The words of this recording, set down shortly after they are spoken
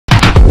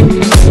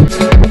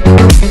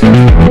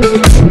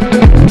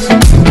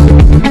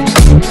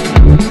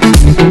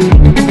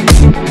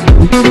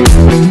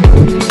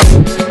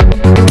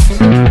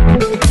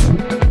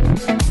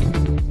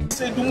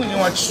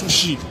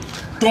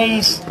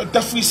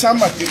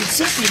It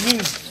simply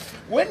means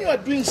when you are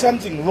doing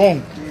something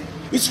wrong,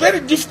 it's very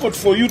difficult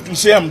for you to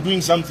say I'm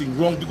doing something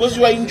wrong because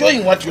you are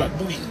enjoying what you are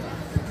doing.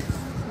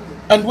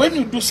 And when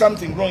you do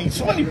something wrong,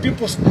 it's only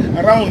people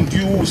around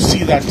you who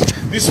see that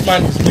this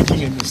man is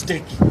making a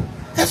mistake.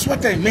 That's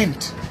what I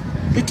meant.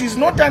 It is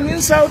not an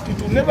insult,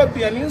 it will never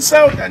be an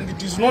insult, and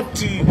it is not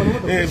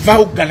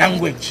vulgar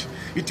language.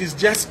 It is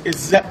just a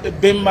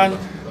Bemban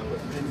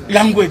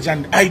language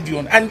and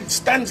idiom, and it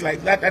stands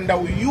like that, and I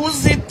will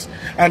use it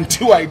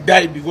until I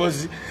die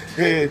because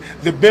the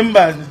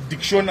Bemba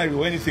dictionary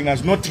or anything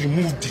has not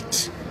removed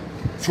it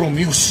from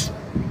use.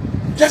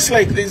 Just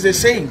like there is a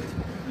saying,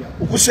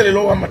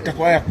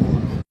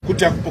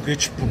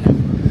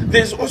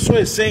 there's also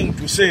a saying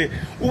to say,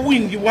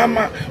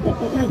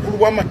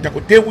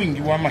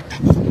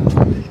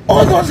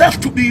 all those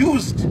have to be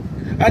used.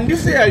 And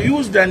if they are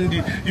used and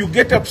you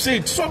get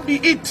upset, so be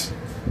it.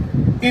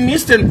 In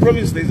Eastern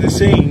Province, there's a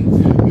saying,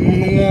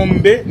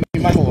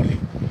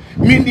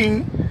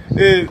 meaning,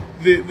 in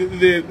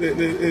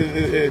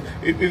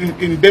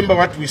Bemba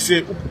what we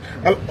say,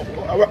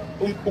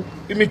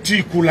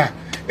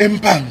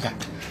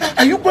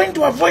 are you going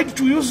to avoid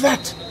to use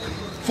that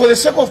for the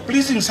sake of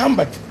pleasing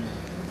somebody?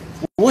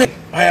 Well,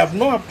 I have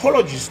no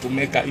apologies to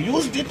make. I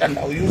used it and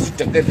I'll use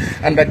it again,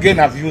 and again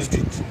I've used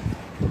it.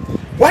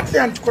 What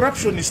the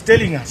anti-corruption is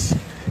telling us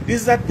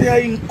is that they are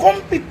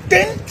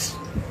incompetent,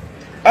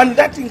 and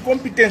that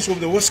incompetence of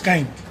the worst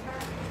kind.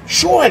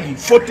 Surely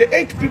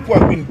 48 people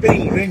have been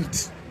paying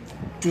rent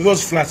to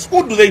those flats.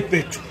 Who do they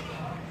pay to?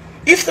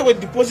 If they were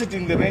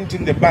depositing the rent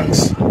in the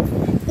banks,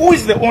 who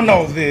is the owner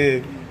of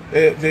the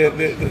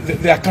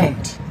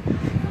account?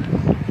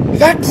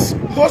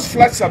 Those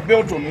flats are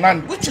built on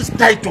land which is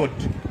titled.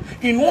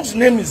 In whose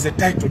name is the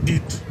title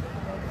deed?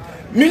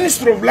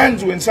 Minister of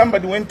Lands, when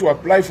somebody went to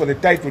apply for the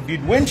title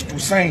deed, went to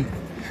sign,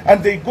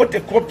 and they got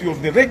a copy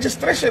of the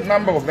registration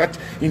number of that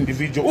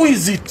individual. Who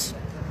is it?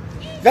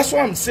 That's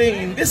what I'm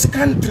saying. In this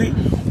country,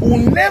 we'll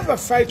never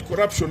fight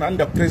corruption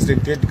under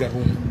President Edgar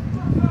Lungu.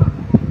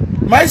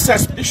 My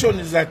suspicion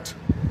is that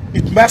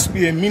it must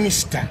be a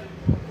minister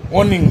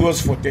owning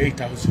those 48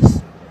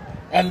 houses.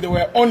 And they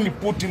were only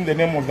put in the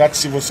name of that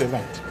civil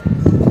servant.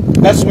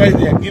 That's why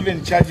they are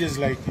given charges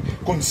like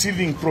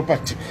concealing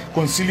property, I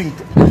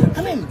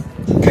mean,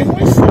 can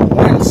we for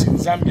once in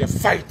Zambia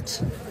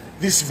fight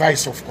this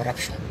vice of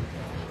corruption?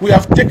 We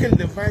have taken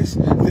the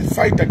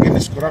fight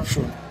against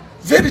corruption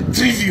very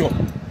trivial.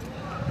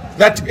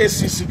 That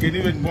SCC can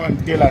even go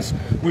and tell us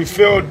we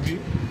failed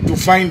to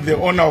find the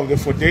owner of the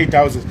 48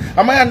 houses.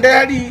 Am I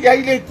andayali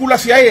yaile kula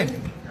fiayen?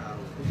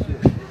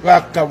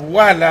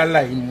 Wakawala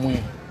la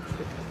imwe.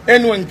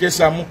 Enwe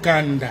nkesa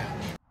mukanda.